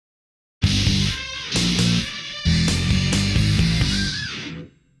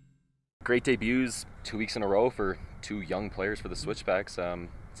great debuts 2 weeks in a row for two young players for the Switchbacks.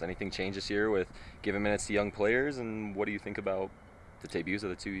 Has anything changed this year with giving minutes to young players, and what do you think about the debuts of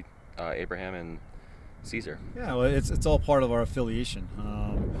the two, Abraham and Caesar? Yeah, well, it's all part of our affiliation.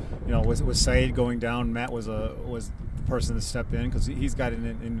 With Saeed going down, Matt was the person to step in because he's got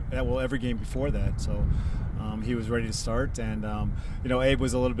in every game before that. So he was ready to start, and Abe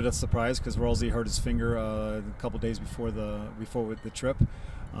was a little bit of a surprise because Rolsey hurt his finger a couple days before the trip.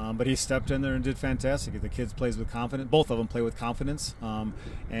 But he stepped in there and did fantastic. The kids plays with confidence. Both of them play with confidence,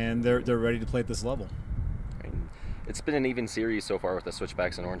 and they're ready to play at this level. It's been an even series so far with the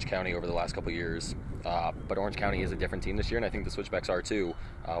Switchbacks in Orange County over the last couple of years. But Orange County is a different team this year, and I think the Switchbacks are too.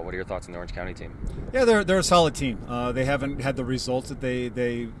 What are your thoughts on the Orange County team? Yeah, they're a solid team. They haven't had the results that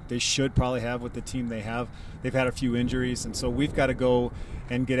they should probably have with the team they have. They've had a few injuries, and so we've got to go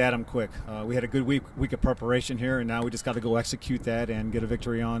and get at them quick. We had a good week of preparation here, and now we just got to go execute that and get a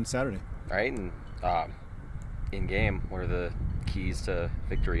victory on Saturday. All right, and in game, what are the keys to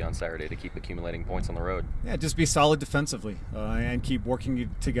victory on Saturday to keep accumulating points on the road? Yeah, just be solid defensively and keep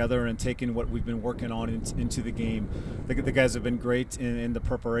working together and taking what we've been working on into the game. The guys have been great in the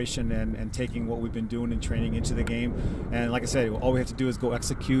preparation and taking what we've been doing in training into the game. And like I said, all we have to do is go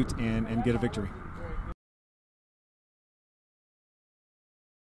execute and get a victory.